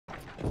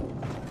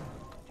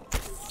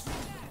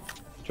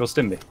you want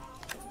stim me?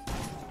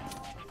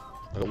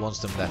 I've got one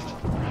stim left.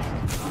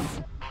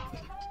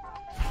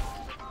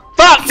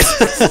 Fuck!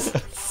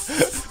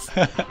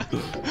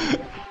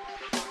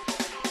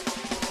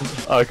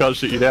 Oh, I can't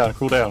shoot you down.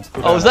 Cool down.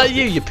 Cool down. Oh, is that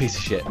you, you piece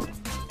of shit?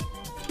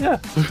 Yeah.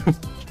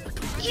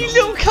 You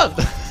little cunt!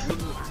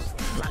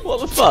 What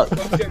the fuck?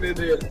 Fucking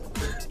idiot.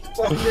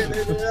 Fucking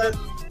idiot.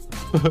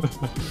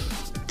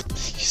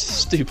 You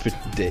stupid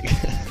dick.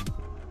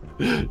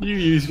 You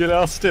used your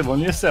last stim on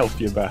yourself,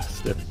 you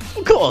bastard.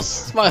 Of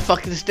course, it's my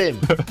fucking stim.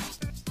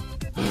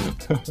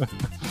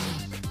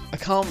 I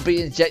can't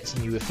be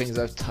injecting you with things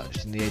I've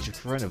touched in the age of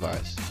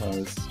coronavirus. Oh,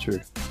 this is true.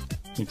 You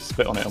need to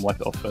spit on it and wipe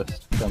it off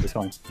first. Don't be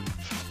fine.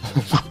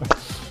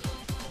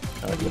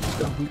 Alright, let's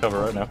go.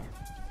 Cover right now.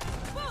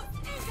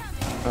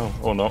 Oh,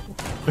 or not.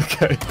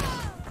 Okay.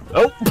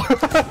 Oh!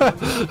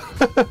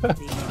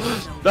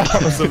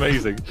 That was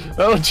amazing.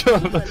 Oh,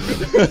 John!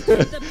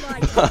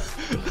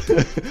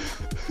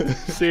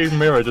 Seeing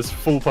Mirror just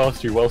fall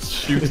past you whilst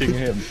shooting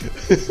him.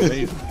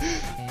 Amazing.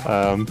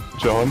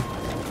 John.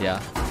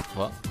 Yeah.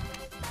 What?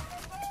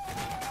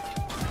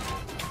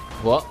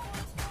 What?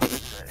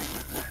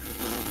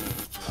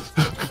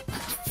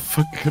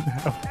 Fucking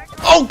hell.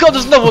 Oh god,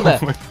 there's another one there!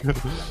 Oh my god.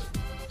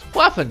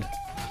 What happened?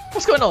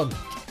 What's going on?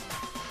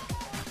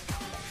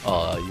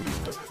 Oh, you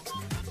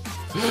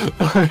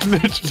I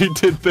literally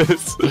did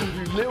this.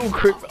 little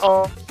creep.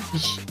 Oh.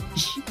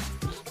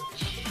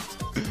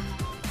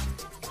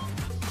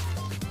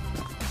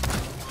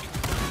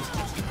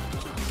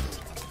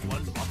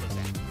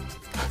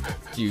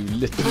 You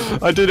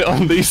little. I did it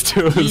on these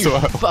two as You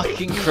well.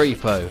 fucking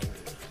creepo.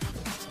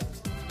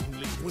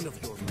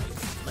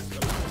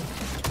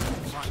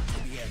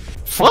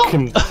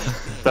 Fucking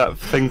that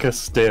thinker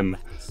stim.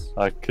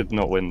 I could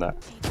not win that.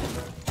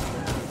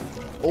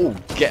 Oh,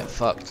 get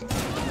fucked.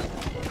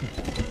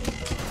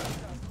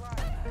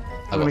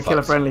 I'm gonna kill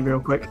a friendly real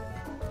quick.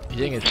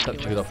 You ain't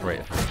such a good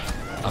operator.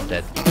 I'm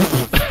dead.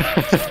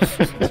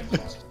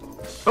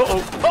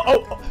 Uh-oh!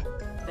 Uh-oh!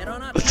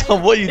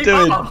 Tom, what are you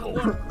doing?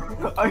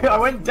 I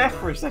went deaf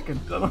for a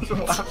second. I'm not sure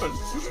what happened.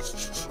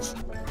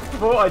 I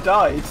thought I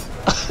died.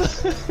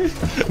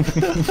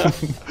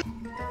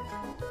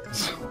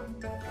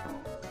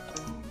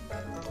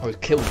 I was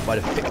killed by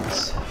the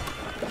thickness.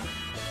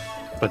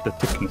 But the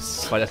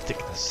thickness. By the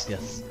thickness,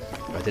 yes.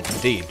 I did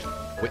indeed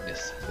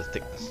witness the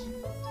thickness.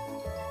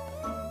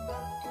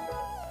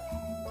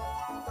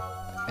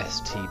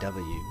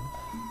 STW.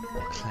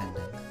 Or clan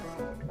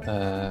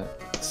name.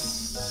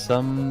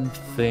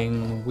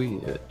 Something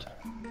weird.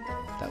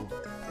 That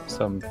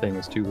Something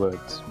is 2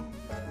 words.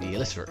 the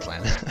Illiterate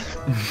clan.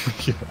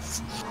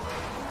 Yes.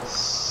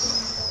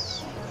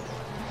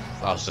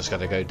 I was just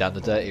gonna go down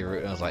the dirty route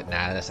and I was like,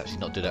 nah, let's actually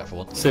not do that for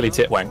once. Silly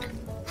tit wank.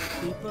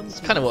 That's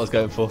kind of what I was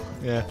going for,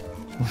 yeah.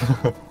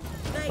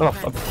 Oh,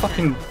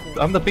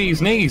 I'm the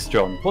bee's knees,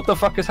 John. What the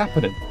fuck is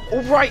happening?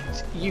 Alright,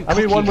 you I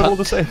mean, one with all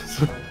the cunt.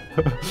 saves.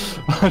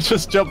 I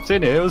just jumped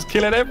in here, it was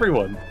killing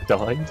everyone.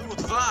 Died.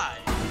 Dude, fly!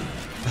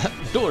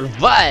 Door,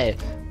 why?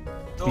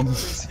 Don't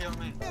please heal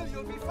me. No,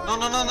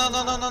 no, no, no,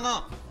 no, no, no,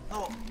 no.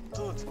 No,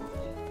 dude.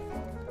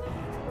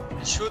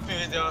 Shoot me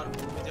with your...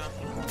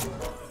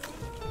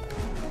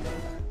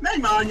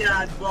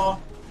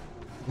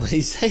 What did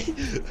he say?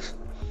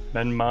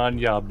 Men man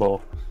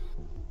yabo.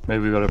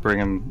 Maybe we gotta bring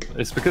him.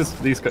 It's because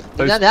these guys.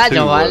 No, no,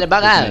 no, work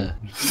about with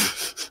that. me.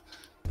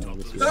 Oh,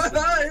 this is-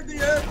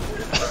 Idiot!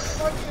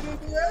 Fucking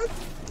idiot!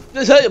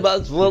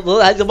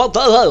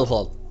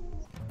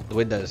 The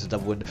window is a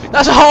double window.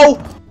 That's a hole!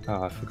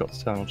 Oh, I forgot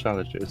to turn on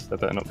challenges. There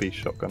better not be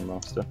Shotgun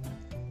Master.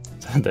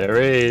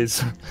 There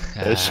is.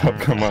 There's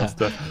Shotgun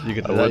Master. You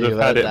could I would have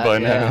had it by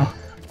now.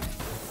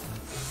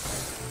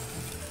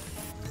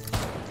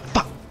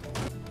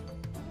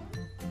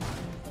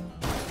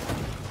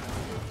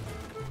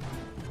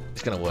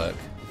 It's gonna work.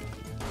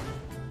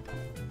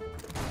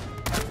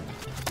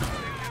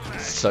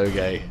 So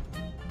gay.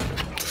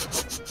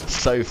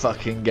 So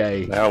fucking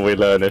gay. Now we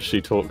learn if she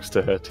talks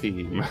to her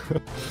team.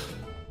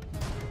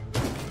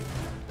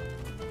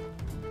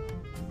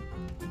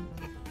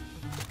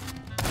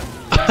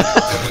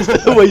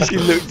 The way she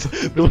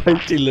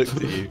looked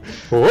at you.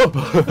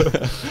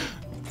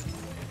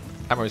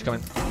 Amro's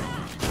coming.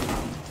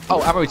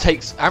 Oh, Amro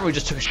just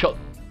took a shot.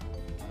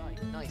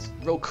 Nice,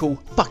 real cool.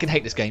 Fucking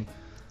hate this game.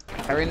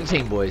 Carrying the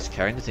team, boys.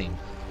 Carrying the team.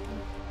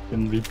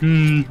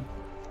 MVP.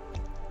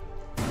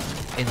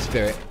 In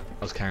spirit,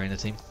 I was carrying the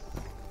team.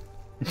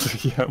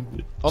 Yeah.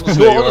 On the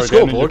score, on the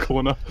Again in your scoreboard.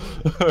 corner.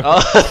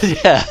 Oh,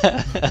 yeah.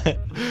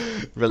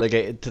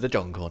 Relegated to the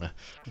John corner.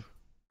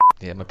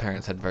 Yeah, my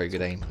parents had very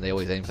good aim. They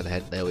always aim for the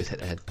head. They always hit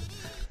the head.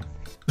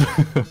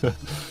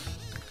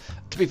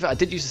 To be fair, I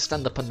did used to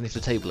stand up underneath the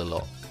table a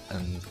lot,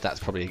 and that's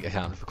probably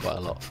accounted for quite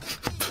a lot.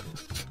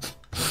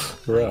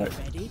 Right.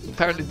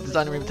 Apparently, the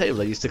dining room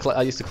table, I used to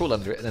crawl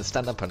under it and then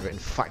stand up under it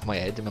and whack my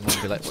head, and my mum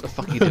would be like, "What the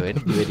fuck are you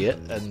doing, you idiot?"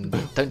 And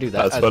don't do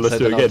that. That's And fine, let's so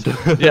do then it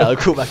again. Yeah, I'll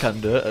crawl back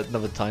under at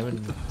another time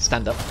and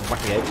stand up and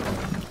whack my head.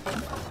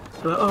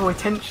 Oh,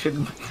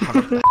 attention.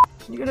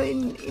 You're gonna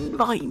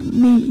invite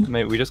me.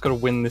 Mate, we just gotta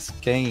win this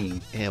game.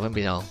 Yeah, it won't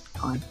be long.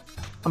 I'm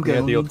We going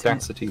had the on internet.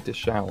 audacity to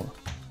shower.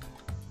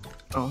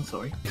 Oh, I'm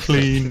sorry.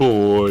 Clean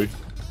boy.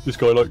 This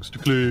guy likes to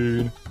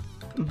clean.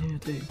 Yeah, I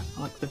do.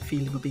 I like the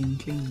feeling of being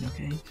clean,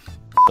 okay?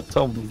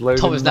 Tom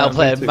Tom is now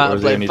playing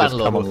Bannerlord.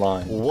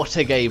 Bannerlord. What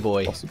a gay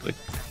boy. Possibly.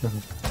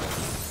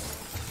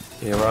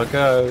 Here I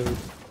go.